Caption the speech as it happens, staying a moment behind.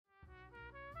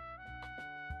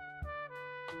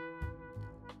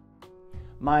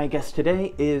My guest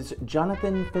today is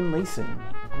Jonathan Finlayson,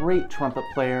 great trumpet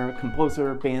player,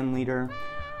 composer, band leader.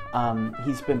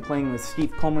 He's been playing with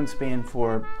Steve Coleman's band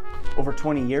for over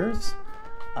 20 years.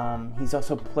 He's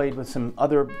also played with some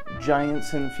other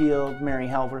giants in the field, Mary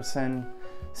Halverson,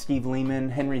 Steve Lehman,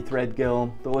 Henry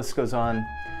Threadgill, the list goes on.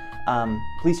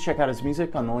 Please check out his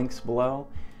music on the links below.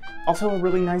 Also a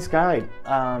really nice guy.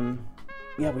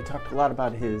 Yeah, we talked a lot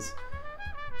about his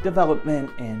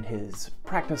development and his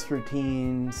practice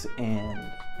routines and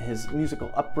his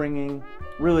musical upbringing.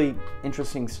 Really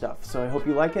interesting stuff. So I hope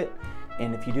you like it.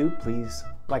 And if you do, please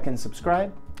like and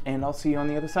subscribe. And I'll see you on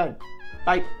the other side.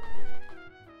 Bye.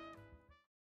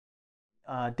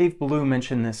 Dave Ballou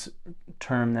mentioned this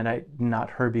term that I'd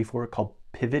not heard before called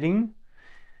pivoting.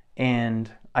 And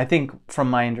I think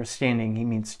from my understanding, he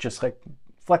means just like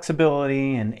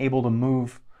flexibility and able to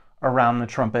move around the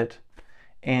trumpet.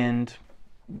 And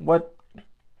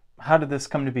how did this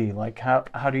come to be? Like,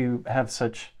 how do you have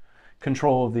such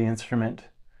control of the instrument?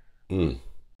 I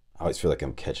always feel like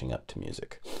I'm catching up to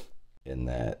music in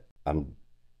that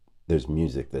there's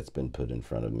music that's been put in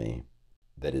front of me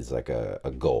that is like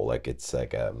a goal. Like it's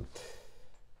like a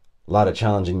lot of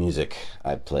challenging music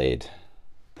I've played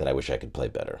that I wish I could play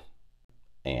better.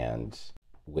 And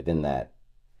within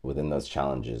those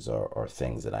challenges are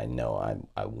things that I know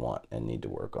I want and need to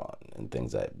work on, and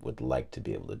things I would like to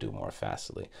be able to do more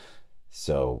fastly.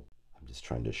 So I'm just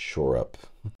trying to shore up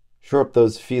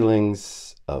those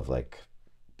feelings of like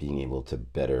being able to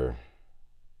better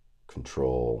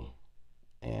control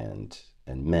and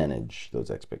manage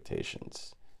those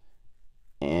expectations.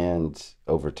 And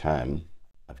over time,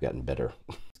 I've gotten better.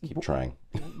 Keep trying.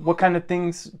 What kind of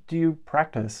things do you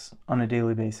practice on a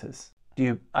daily basis? Do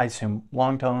you, I assume,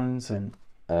 long tones and...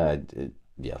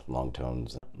 yeah, long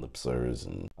tones, lip slurs,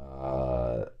 and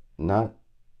not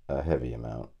a heavy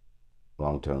amount.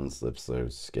 Long tones, lip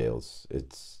slurs, scales.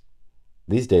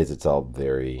 These days it's all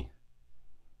very,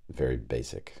 very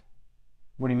basic.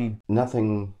 What do you mean?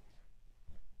 Nothing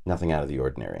out of the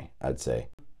ordinary, I'd say.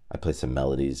 I play some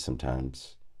melodies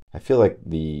sometimes. I feel like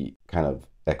the kind of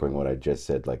echoing what I just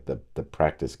said, like the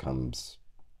practice comes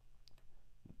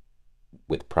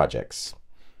with projects,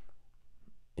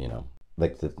 you know,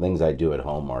 like the things I do at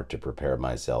home are to prepare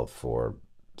myself for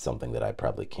something that I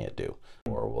probably can't do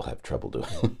or will have trouble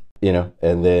doing, you know,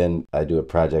 and then I do a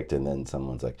project and then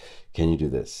someone's like, can you do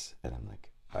this? And I'm like,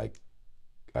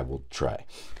 I will try.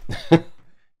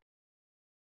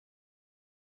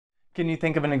 Can you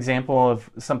think of an example of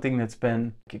something that's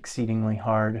been exceedingly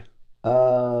hard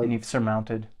and you've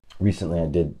surmounted? Recently I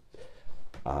did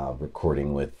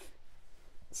recording with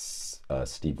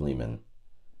Steve Lehman,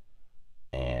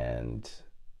 and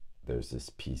there's this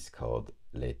piece called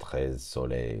Les 13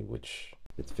 Soleils, which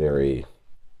it's very,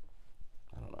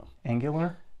 I don't know.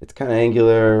 Angular? It's kind of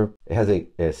angular. It has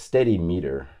a steady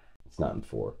meter. It's not in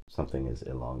 4. Something is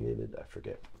elongated, I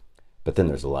forget. But then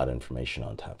there's a lot of information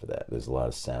on top of that. There's a lot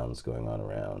of sounds going on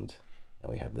around,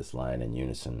 and we have this line in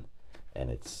unison, and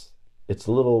it's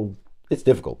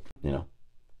difficult, you know.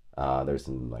 There's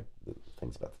some like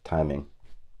things about the timing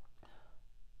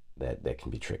that can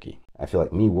be tricky. I feel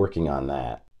like me working on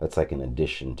that's like an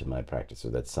addition to my practice, or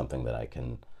that's something that I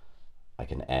can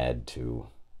add to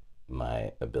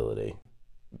my ability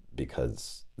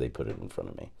because they put it in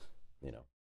front of me, you know.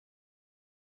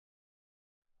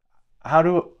 How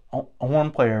do horn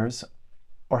players,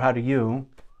 or how do you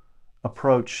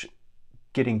approach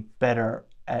getting better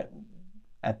at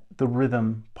the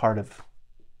rhythm part of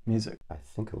music? I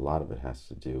think a lot of it has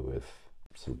to do with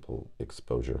simple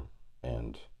exposure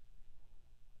and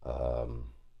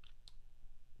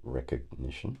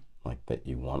recognition, like that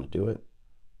you want to do it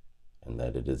and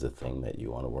that it is a thing that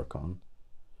you want to work on.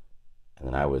 And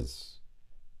then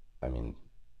I mean,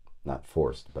 not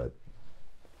forced, but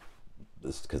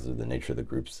this because of the nature of the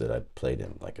groups that I played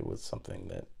in, like it was something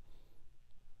that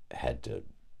had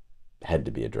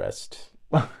to be addressed.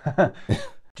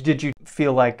 Did you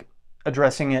feel like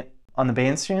addressing it on the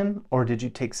bandstand, or did you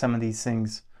take some of these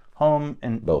things home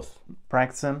and both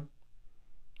practice them?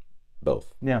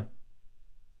 Both. Yeah.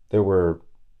 There were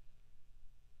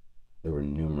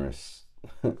numerous.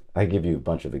 I give you a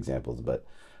bunch of examples, but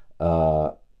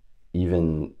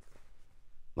even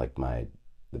like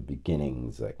the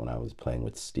beginnings, like when I was playing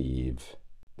with Steve,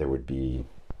 there would be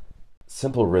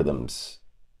simple rhythms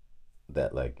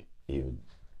that like he would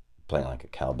playing like a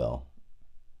cowbell,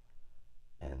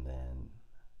 and then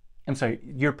I'm sorry,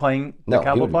 you're playing the cowbell part?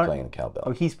 No, he would be playing the cowbell.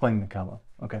 Oh, he's playing the cowbell.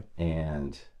 Okay.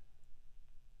 And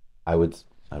I would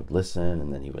listen,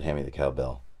 and then he would hand me the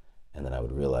cowbell, and then I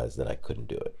would realize that I couldn't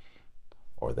do it,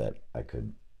 or that I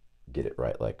could get it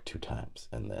right like 2 times,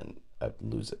 and then I'd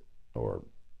lose it or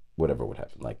whatever would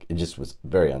happen. Like, it just was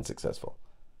very unsuccessful.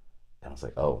 And I was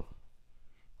like, oh,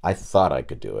 I thought I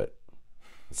could do it.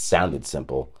 It sounded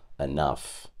simple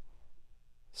enough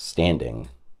standing,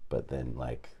 but then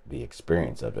like the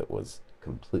experience of it was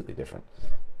completely different.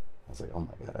 I was like, oh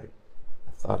my God,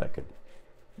 I thought I could.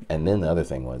 And then the other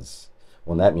thing was,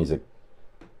 well, in that music,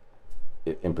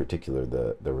 in particular,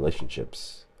 the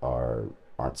relationships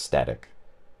aren't static.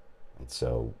 And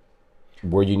so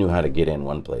where you knew how to get in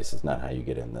one place is not how you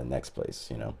get in the next place,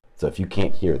 you know? So if you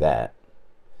can't hear that,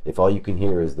 if all you can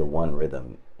hear is the one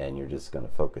rhythm and you're just going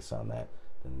to focus on that,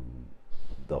 then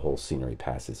the whole scenery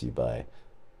passes you by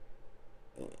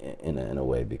in a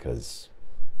way, because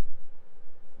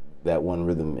that one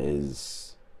rhythm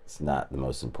it's not the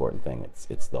most important thing.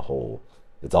 It's the whole,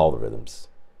 it's all the rhythms.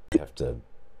 You have to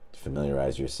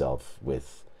familiarize yourself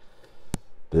with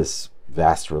this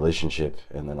vast relationship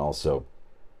and then also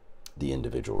the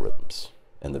individual rhythms.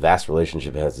 And the vast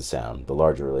relationship has the sound, the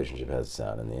larger relationship has the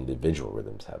sound, and the individual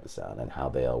rhythms have the sound, and how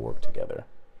they all work together.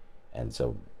 And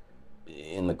so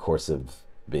in the course of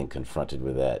being confronted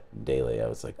with that daily, I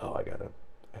was like, oh, I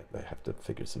have to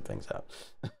figure some things out.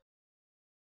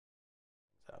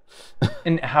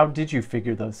 And how did you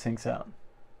figure those things out?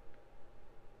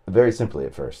 Very simply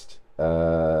at first.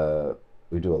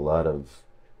 We do a lot of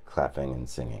clapping and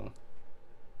singing.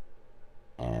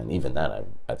 And even that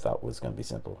I thought was going to be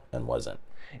simple, and wasn't.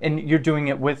 And you're doing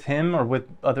it with him or with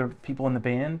other people in the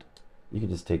band? You could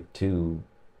just take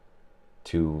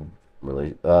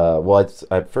well,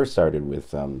 I first started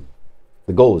with,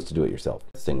 the goal was to do it yourself.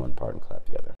 Sing one part and clap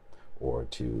the other. Or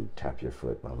to tap your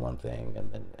foot on one thing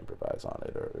and then improvise on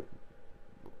it, or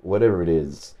whatever it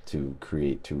is, to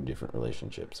create two different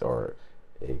relationships or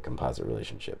a composite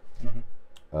relationship.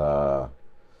 Mm-hmm.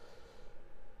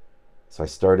 So I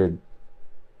started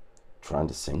trying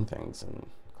to sing things and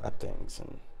clap things,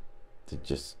 and to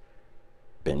just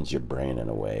bend your brain in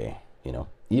a way, you know,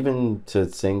 even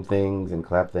to sing things and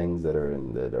clap things that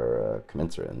are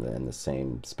commensurate in the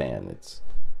same span.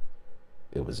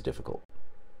 It was difficult.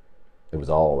 It was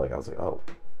all like, I was like, oh,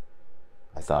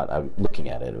 looking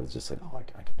at it, it was just like, oh, I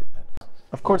can do that.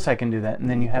 Of course I can do that, and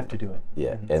then you have to do it.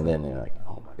 Yeah, and then you're like,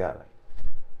 oh my God.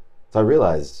 So I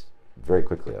realized very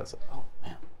quickly, I was like, oh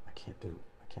man, I can't do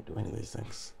any of these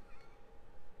things.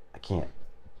 I can't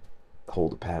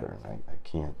hold a pattern. I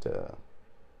can't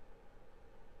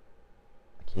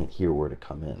hear where to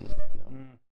come in. You know?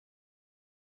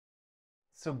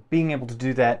 So being able to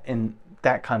do that in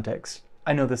that context,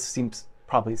 I know this seems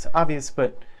probably obvious,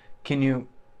 but can you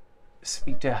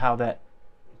speak to how that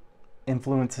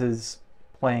influences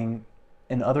playing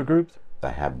in other groups? I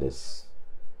have this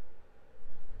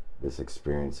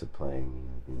experience of playing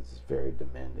this very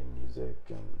demanding music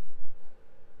and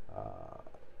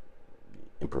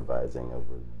improvising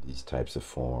over these types of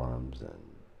forms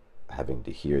and having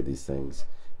to hear these things.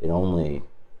 It only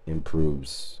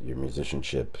improves your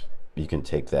musicianship. You can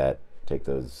take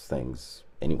those things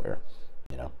anywhere,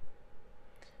 you know.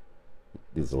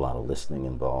 There's a lot of listening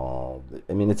involved.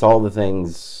 I mean, it's all the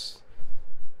things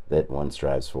that one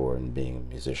strives for in being a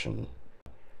musician.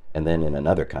 And then in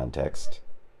another context,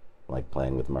 like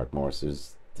playing with Mark Morris,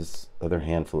 there's this other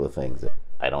handful of things that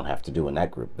I don't have to do in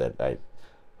that group that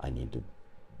I need to,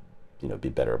 you know, be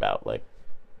better about, like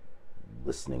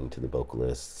listening to the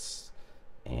vocalists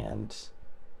and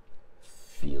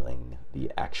feeling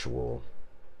the actual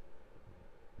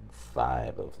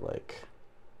vibe of like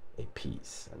a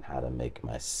piece, and how to make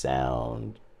my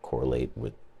sound correlate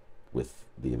with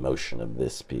the emotion of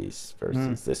this piece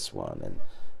versus this one, and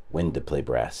when to play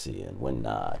brassy and when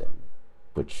not, and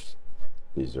which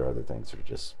these are other things that are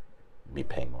just me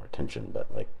paying more attention,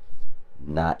 but like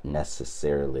not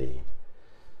necessarily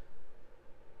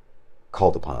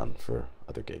called upon for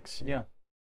other gigs. Yeah.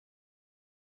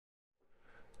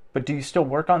 But do you still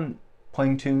work on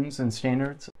playing tunes and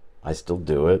standards? I still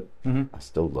do it. Mm-hmm. I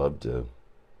still love to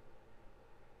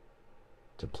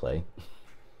play.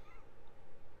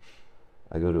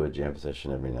 I go to a jam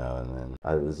session every now and then.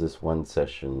 There's this one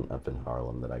session up in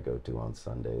Harlem that I go to on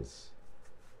Sundays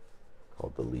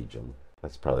called the Legion.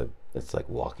 It's like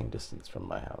walking distance from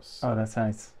my house. Oh, that's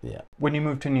nice. Yeah. When you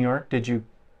moved to New York, did you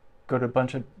go to a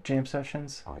bunch of jam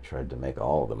sessions? I tried to make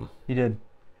all of them. You did?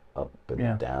 Up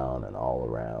and down and all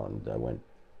around. I went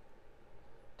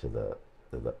to the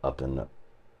up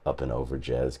and over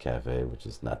Jazz Cafe, which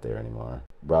is not there anymore.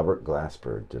 Robert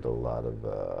Glasper did a lot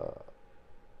of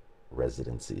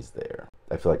residencies there.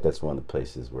 I feel like that's one of the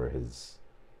places where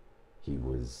he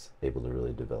was able to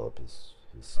really develop his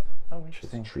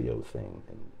trio thing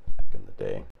back in the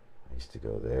day. I used to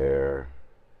go there.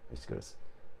 I used to go to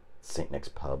St. Nick's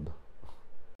Pub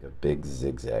A big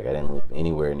zigzag. I didn't live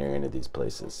anywhere near any of these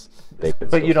places.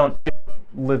 But you don't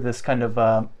live this kind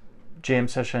of jam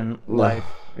session life.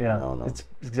 Yeah, no. it's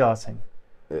exhausting.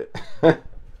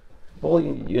 Well,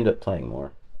 you end up playing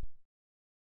more.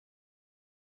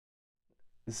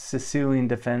 Sicilian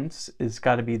Defense has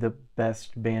got to be the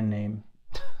best band name.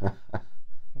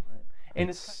 And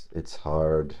it's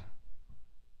hard.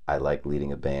 I like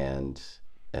leading a band,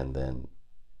 and then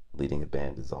leading a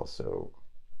band is also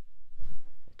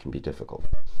can be difficult.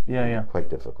 Yeah. Quite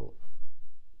difficult.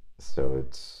 So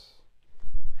it's.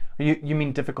 You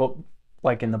mean difficult,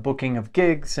 like in the booking of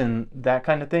gigs and that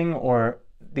kind of thing, or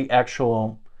the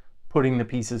actual putting the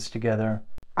pieces together?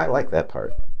 I like that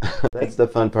part. That's the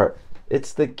fun part.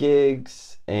 It's the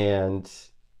gigs, and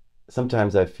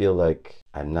sometimes I feel like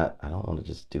I don't want to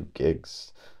just do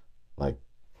gigs. Like,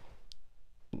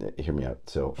 hear me out.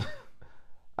 So,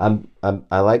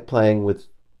 I like playing with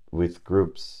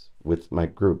groups, with my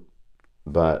group,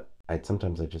 but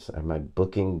am I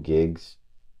booking gigs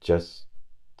just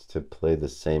to play the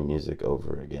same music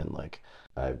over again? Like,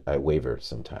 I waver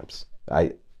sometimes.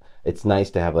 It's nice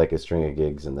to have like a string of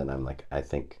gigs, and then I'm like, I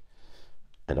think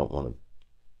I don't want to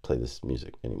play this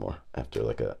music anymore after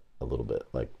like a little bit.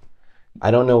 Like, I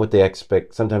don't know what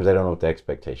sometimes I don't know what the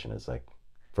expectation is like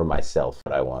for myself,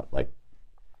 but I want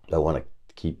to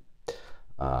keep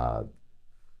how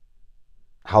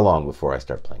long before I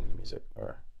start playing the music,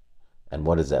 and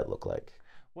what does that look like?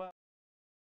 Well,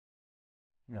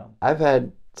 no. I've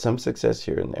had some success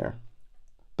here and there,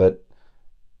 but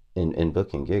in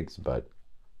booking gigs, but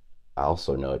I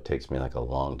also know it takes me like a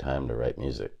long time to write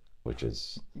music, which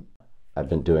is I've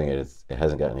been doing it. It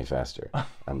hasn't gotten any faster.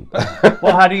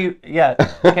 Well, how do you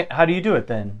do it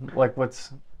then? Like,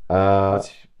 what's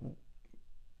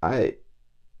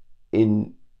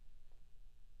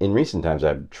in recent times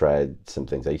I've tried some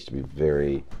things. I used to be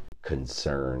very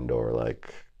concerned or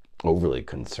like overly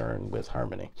concerned with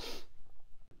harmony,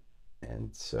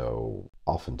 and so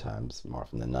oftentimes, more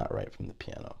often than not, write from the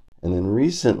piano. And then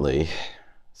recently,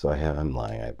 I'm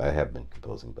lying. I have been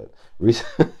composing, but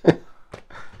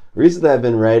recently I've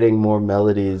been writing more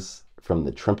melodies from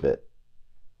the trumpet,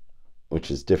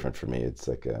 which is different for me. It's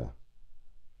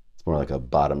more like a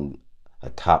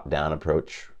top-down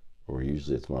approach, where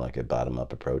usually it's more like a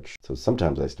bottom-up approach. So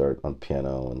sometimes I start on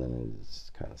piano, and then it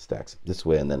just kind of stacks up this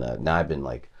way, and then now I've been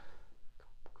like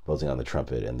composing on the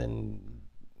trumpet, and then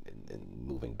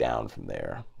moving down from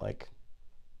there, like,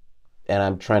 and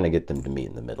I'm trying to get them to meet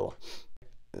in the middle,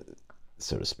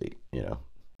 so to speak,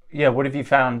 Yeah, what have you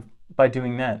found by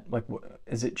doing that? Like,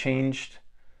 has it changed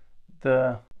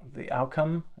the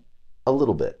outcome? A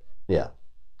little bit, yeah,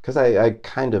 because I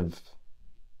kind of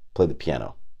play the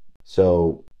piano,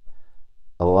 so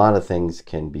a lot of things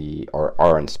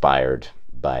are inspired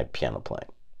by piano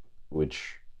playing,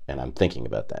 and I'm thinking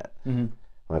about that. Mm-hmm.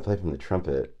 When I play from the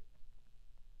trumpet,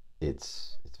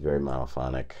 it's very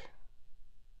monophonic.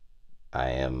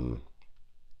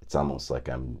 It's almost like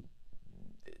I'm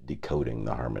decoding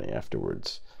the harmony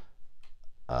afterwards,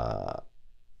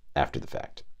 after the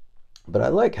fact. But I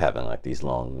like having like these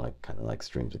long, like kind of like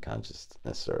streams of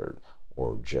consciousness,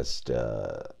 or just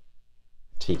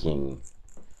taking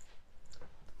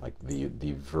like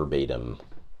the verbatim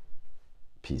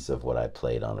piece of what I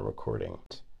played on a recording,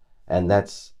 and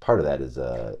that's part of that is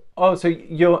Oh, so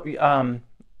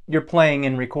you're playing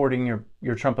and recording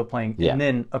your trumpet playing, yeah. And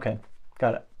then okay,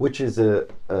 got it. Which is a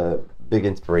big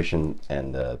inspiration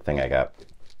and a thing I got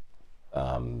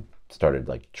started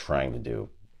like trying to do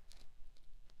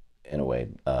in a way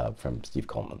from Steve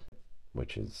Coleman,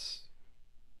 which is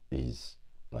he's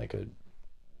like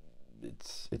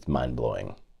it's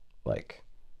mind-blowing, like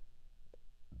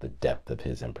the depth of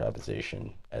his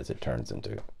improvisation as it turns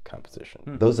into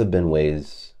composition. Those have been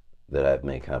ways that I've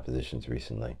made compositions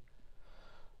recently.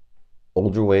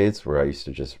 Older ways where I used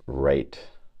to just write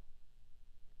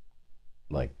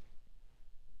like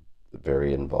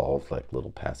very involved like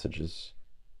little passages,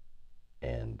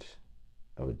 and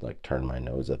I would like turn my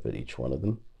nose up at each one of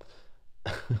them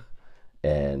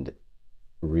and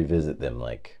revisit them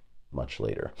like much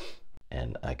later,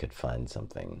 and I could find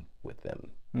something with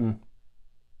them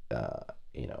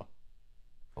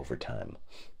over time.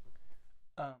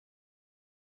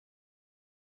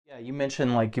 Yeah, you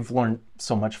mentioned like you've learned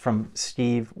so much from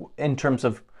Steve in terms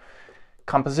of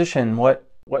composition. What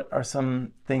are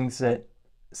some things that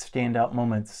stand out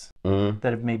moments that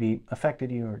have maybe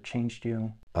affected you or changed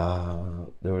you?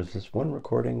 There was this one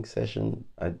recording session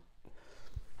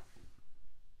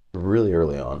really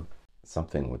early on,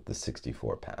 something with the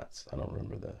 64 paths. I don't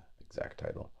remember the exact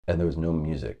title. And there was no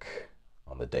music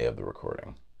on the day of the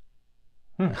recording.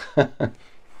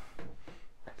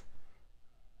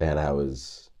 And I don't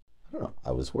know,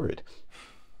 I was worried.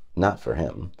 Not for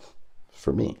him,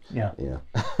 for me. Yeah.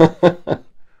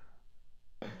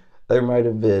 There might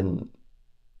have been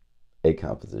a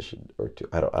composition or two.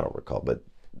 I don't recall, but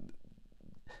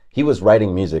he was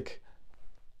writing music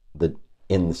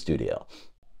in the studio.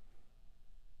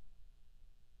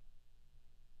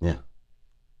 Yeah.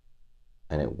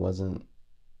 And it wasn't,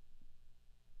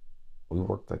 we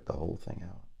worked like the whole thing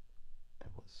out.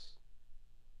 It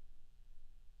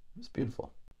was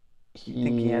beautiful.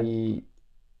 He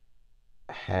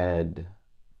had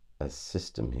a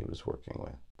system he was working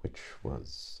with, which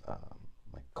was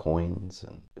like coins,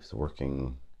 and he was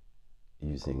working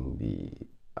using the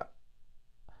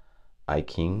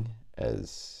iKing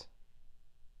as,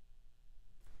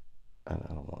 I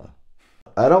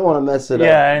don't want to mess it up.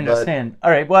 Yeah, I understand.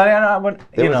 All right. Well,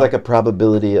 there was like a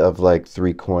probability of like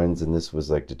 3 coins, and this was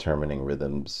like determining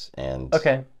rhythms, and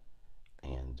okay.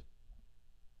 And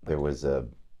there was a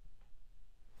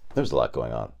lot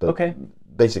going on. But okay.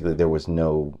 Basically, the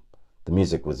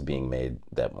music was being made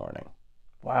that morning.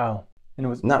 Wow. And it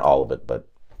was not all of it, but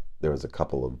there was a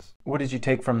couple of. What did you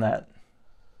take from that?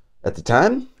 At the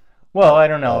time? Well, I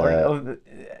don't know.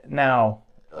 Now.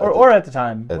 Or at the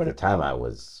time. At the time, I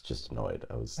was just annoyed.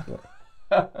 I was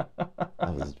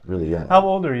really young. How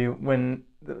old are you when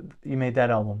you made that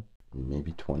album?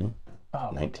 Maybe 20,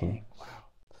 19. Dang. Wow.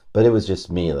 But it was just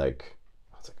me, like,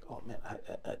 I was like, oh man,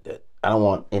 I don't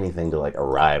want anything to like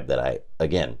arrive that I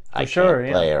can't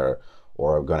play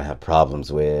or I'm going to have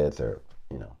problems with, or,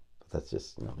 that's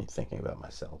just, me thinking about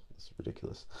myself. It's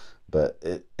ridiculous. But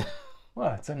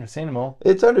well, it's understandable.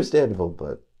 It's understandable,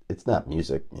 but it's not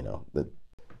music,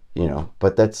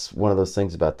 but that's one of those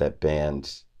things about that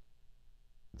band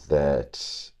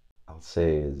that I'll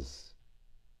say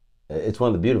it's one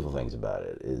of the beautiful things about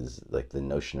it is like the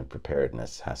notion of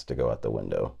preparedness has to go out the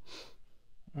window.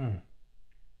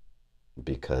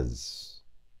 Because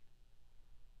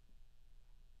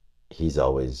he's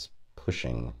always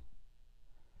pushing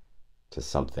to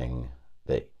something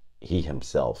that he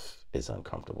himself is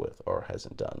uncomfortable with or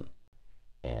hasn't done.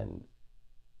 And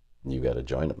you got to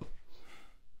join him.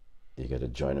 You got to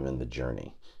join him in the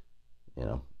journey,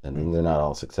 and then they're not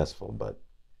all successful, but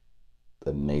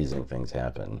amazing things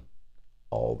happen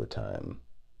all the time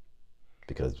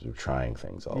because we're trying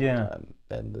things all the time.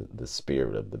 And the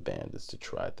spirit of the band is to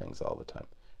try things all the time.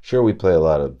 Sure, we play a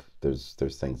lot of, there's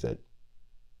things that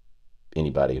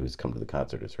anybody who's come to the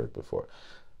concert has heard before,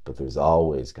 but there's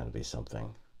always going to be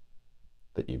something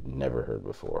that you've never heard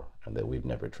before and that we've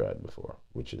never tried before,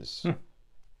 which is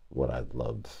what I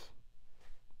love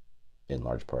in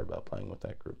large part about playing with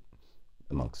that group,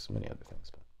 amongst many other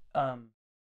things.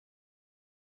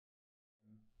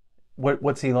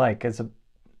 What's he like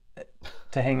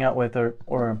to hang out with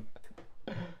or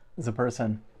as a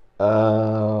person?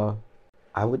 I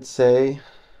would say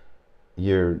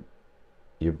your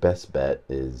best bet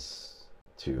is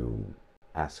to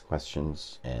ask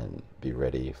questions and be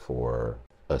ready for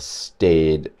a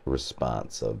staid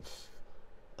response of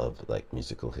like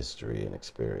musical history and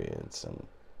experience, and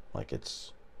like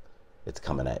it's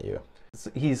coming at you.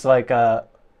 He's like a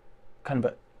kind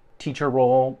of a teacher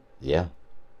role. Yeah,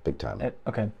 big time.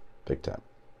 Okay. Big time.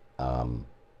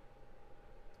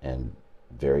 And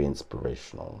very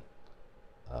inspirational.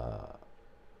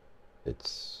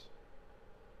 It's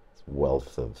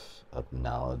wealth of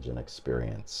knowledge and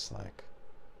experience, like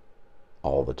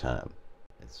all the time.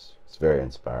 It's very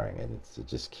inspiring, and it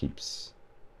just keeps.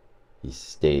 He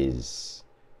stays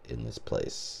in this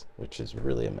place, which is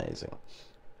really amazing.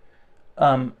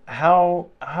 How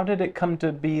did it come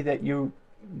to be that you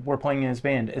were playing in his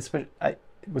band?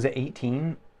 Was it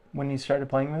 18 when you started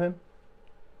playing with him?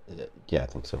 Yeah, I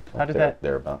think so. How did that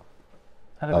thereabout?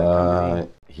 How did that come to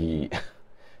be?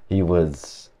 He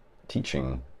was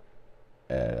teaching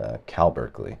at Cal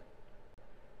Berkeley,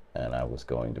 and I was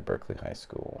going to Berkeley High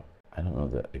School. I don't know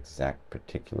the exact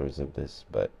particulars of this,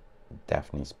 but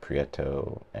Daphnis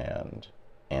Prieto and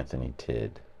Anthony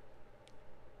Tidd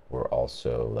were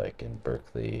also like in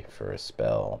Berkeley for a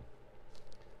spell.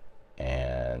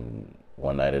 And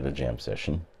one night at a jam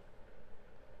session,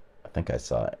 I think I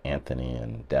saw Anthony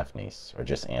and Daphnis, or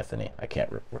just Anthony, I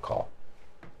can't recall.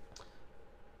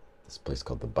 This place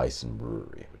called the Bison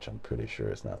Brewery, which I'm pretty sure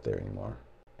is not there anymore.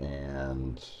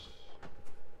 And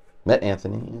met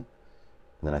Anthony, and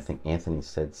then I think Anthony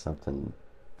said something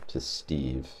to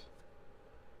Steve,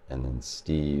 and then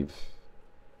Steve,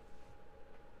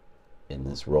 in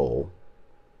this role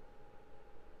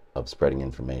of spreading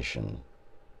information,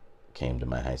 came to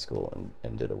my high school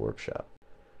and did a workshop.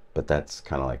 But that's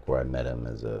kind of like where I met him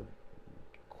as a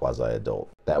quasi-adult.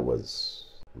 That was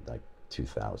like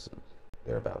 2000,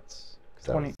 thereabouts. Because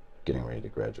I 20. was getting ready to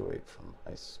graduate from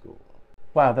high school.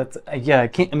 Wow, that's yeah. I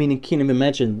can't even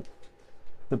imagine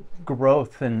the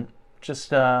growth and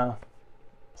just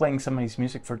playing somebody's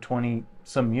music for 20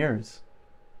 some years.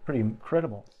 Pretty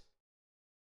incredible.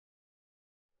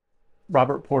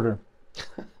 Robert Porter.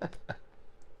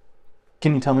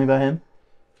 Can you tell me about him?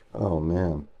 Oh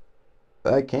man,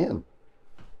 I can.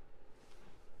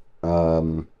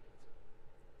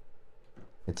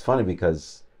 It's funny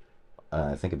because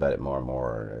I think about it more and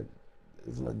more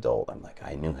as an adult. I'm like,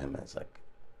 I knew him as like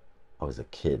I was a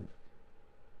kid,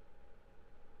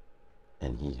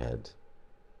 and he had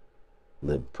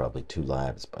lived probably 2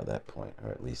 lives by that point, or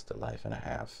at least a life and a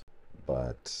half.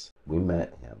 But we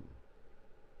met him.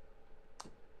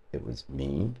 It was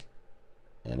me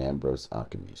and Ambrose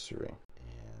Akamusuri,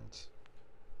 and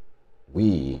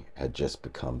we had just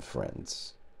become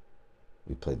friends.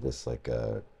 We played this like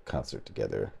a concert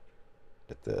together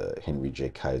at the Henry J.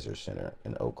 Kaiser Center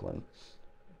in Oakland,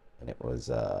 and it was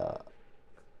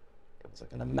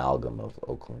like an amalgam of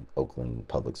Oakland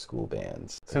public school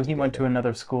bands. So he went to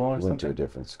another school or He something? went to a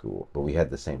different school, but we had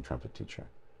the same trumpet teacher.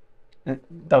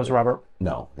 That was Robert?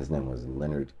 No, his name was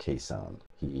Leonard Cason.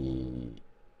 He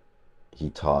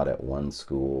taught at one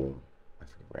school. I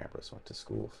forget where Ambrose went to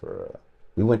school for.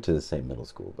 We went to the same middle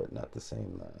school, but not the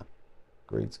same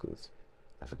grade schools.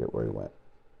 I forget where he went.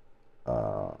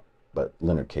 But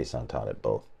Leonard Cason taught at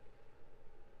both.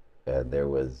 And there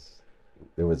was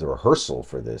a rehearsal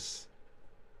for this,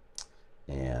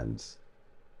 and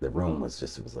the room was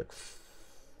it was like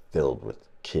filled with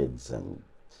kids and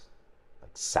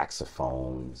like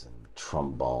saxophones and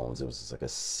trombones. It was just like a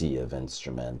sea of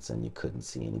instruments, and you couldn't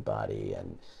see anybody.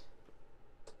 And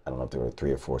I don't know if there were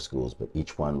 3 or 4 schools, but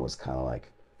each one was kind of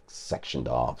like sectioned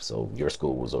off. So your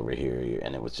school was over here,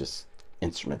 and it was just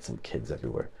instruments and kids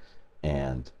everywhere.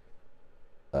 And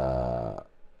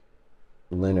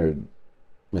Leonard,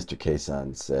 Mr.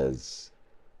 Cason says,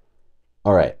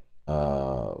 all right,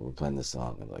 we're playing this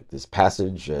song. And like this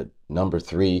passage at number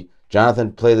 3,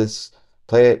 Jonathan, play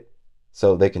it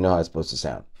so they can know how it's supposed to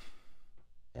sound.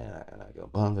 And I go,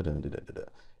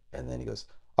 and then he goes,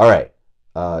 all right,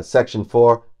 section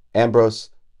 4, Ambrose,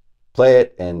 play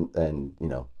it and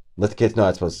let the kids know how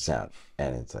it's supposed to sound.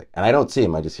 And it's like, and I don't see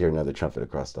him, I just hear another trumpet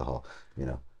across the hall,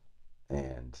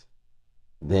 and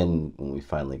then when we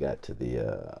finally got to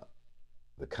the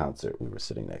concert, we were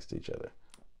sitting next to each other.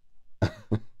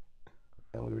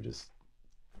 And we were just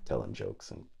telling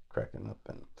jokes and cracking up,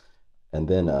 and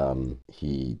then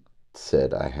he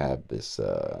said, I have this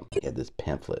he had this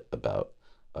pamphlet about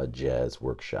a jazz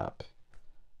workshop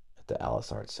at the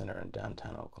Alice Art Center in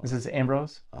downtown Oakland. Is this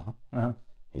Ambrose?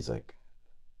 He's like,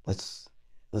 let's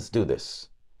do this,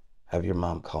 have your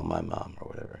mom call my mom or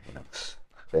whatever,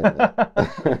 And,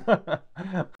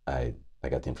 I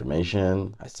got the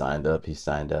information, I signed up, he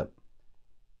signed up,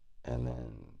 and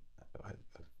then I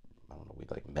don't know, we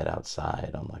like met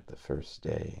outside on like the first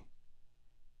day,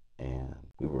 and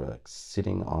we were like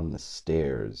sitting on the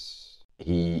stairs.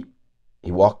 He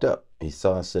walked up, he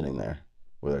saw us sitting there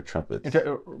with our trumpets.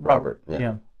 Robert,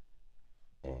 yeah.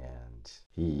 And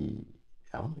he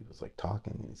was like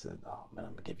talking, he said, oh man,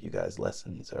 I'm gonna give you guys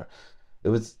lessons. Or it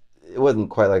wasn't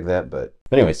quite like that, but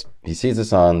anyways, he sees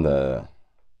us on the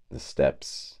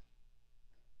steps,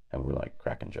 and we're like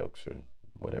cracking jokes or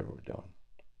whatever we're doing,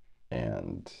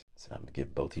 and he said, I'm gonna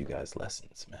give both of you guys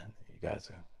lessons, man. You guys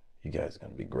are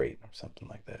gonna be great, or something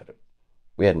like that.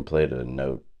 We hadn't played a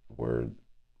note, word,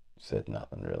 said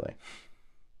nothing really,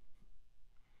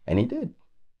 and he did.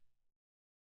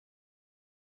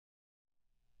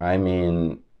 I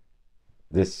mean,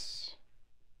 this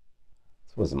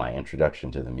was my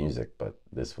introduction to the music, but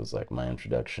this was like my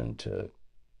introduction to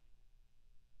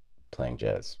playing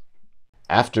jazz.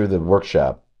 After the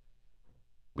workshop,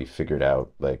 we figured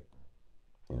out, like,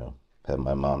 have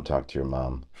my mom talk to your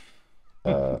mom.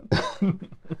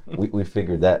 We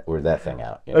figured that thing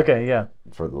out. Okay, yeah.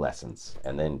 For the lessons,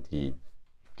 and then he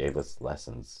gave us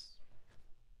lessons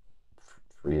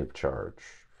free of charge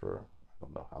for I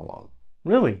don't know how long.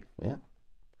 Really? Yeah.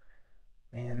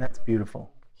 Man, that's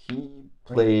beautiful. He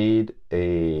played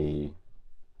a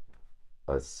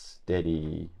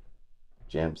steady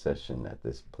jam session at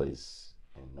this place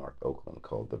in North Oakland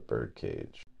called the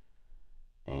Birdcage,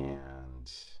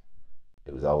 and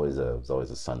it was always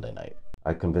a Sunday night.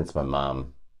 I convinced my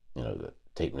mom, to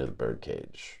take me to the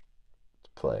Birdcage to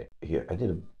play. I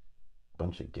did a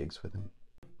bunch of gigs with him.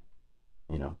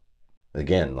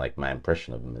 Again, like my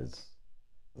impression of him is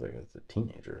like as a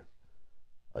teenager,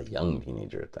 a young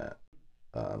teenager at that.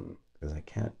 Because I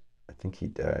think he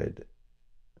died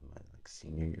in my like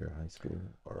senior year of high school.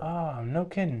 Or Oh, no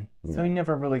kidding. Yeah. So you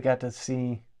never really got to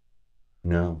see.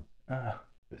 no,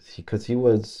 because he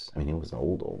was. I mean, he was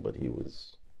old, but he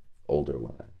was older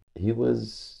when he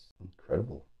was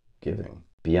incredible, giving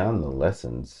beyond the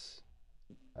lessons,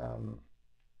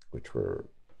 which were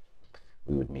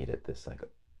we would meet at this like.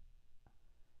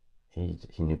 He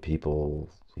knew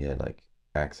people. He had like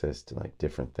access to like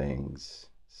different things,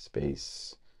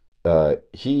 space.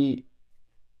 He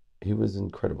was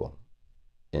incredible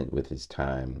with his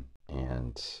time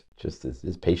and just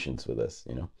his patience with us,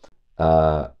 you know.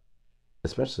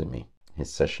 Especially me.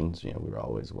 His sessions, you know, we were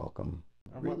always welcome.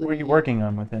 What were you working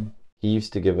on with him? He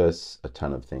used to give us a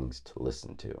ton of things to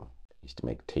listen to. He used to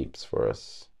make tapes for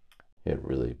us. He had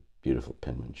really beautiful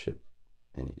penmanship,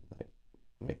 and he'd like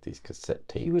make these cassette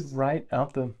tapes. He would write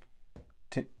out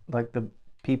like the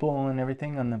people and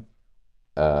everything on the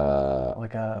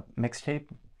like a mixtape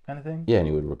kind of thing. Yeah, and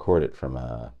he would record it from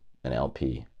an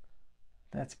LP.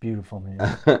 That's beautiful,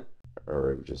 man.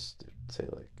 Or it would just say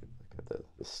like the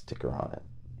sticker on it.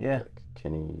 Yeah. Like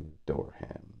Kenny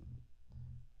Dorham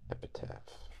epitaph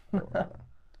or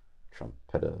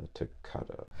trumpeter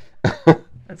toccata.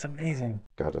 That's amazing.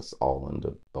 Got us all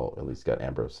into, well, at least got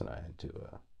Ambrose and I into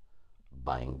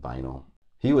buying vinyl.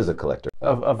 He was a collector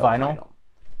of vinyl?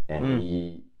 And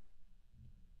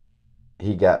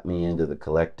he got me into the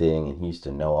collecting, and he used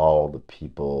to know all the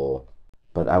people.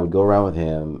 But I would go around with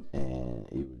him, and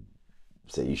he would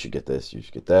say, you should get this, you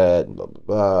should get that, and blah, blah,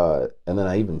 blah. And then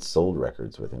I even sold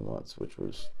records with him once, which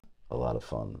was a lot of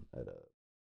fun.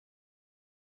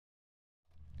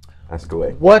 Ask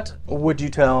away. What would you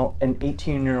tell an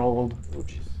 18-year-old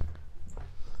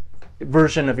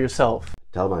version of yourself?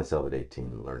 Tell myself at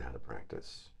 18, learn how to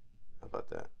practice. How about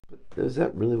that? But is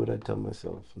that really what I'd tell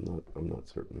myself? I'm not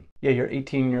certain. Yeah, your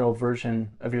 18-year-old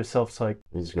version of yourself's like,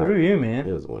 Screw you, man.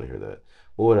 He doesn't want to hear that.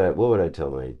 What would I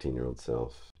tell my 18-year-old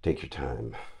self? Take your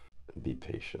time and be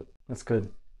patient. That's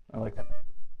good. I like that.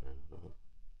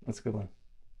 That's a good one.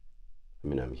 I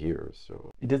mean, I'm here,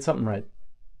 so. You did something right.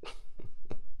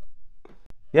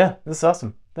 Yeah, this is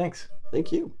awesome. Thanks.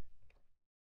 Thank you.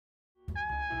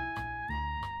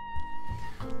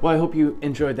 Well, I hope you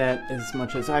enjoyed that as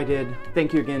much as I did.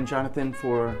 Thank you again, Jonathan,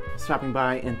 for stopping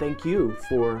by, and thank you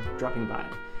for dropping by.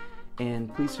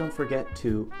 And please don't forget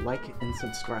to like and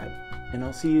subscribe. And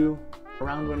I'll see you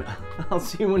around when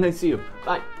I see you.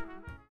 Bye.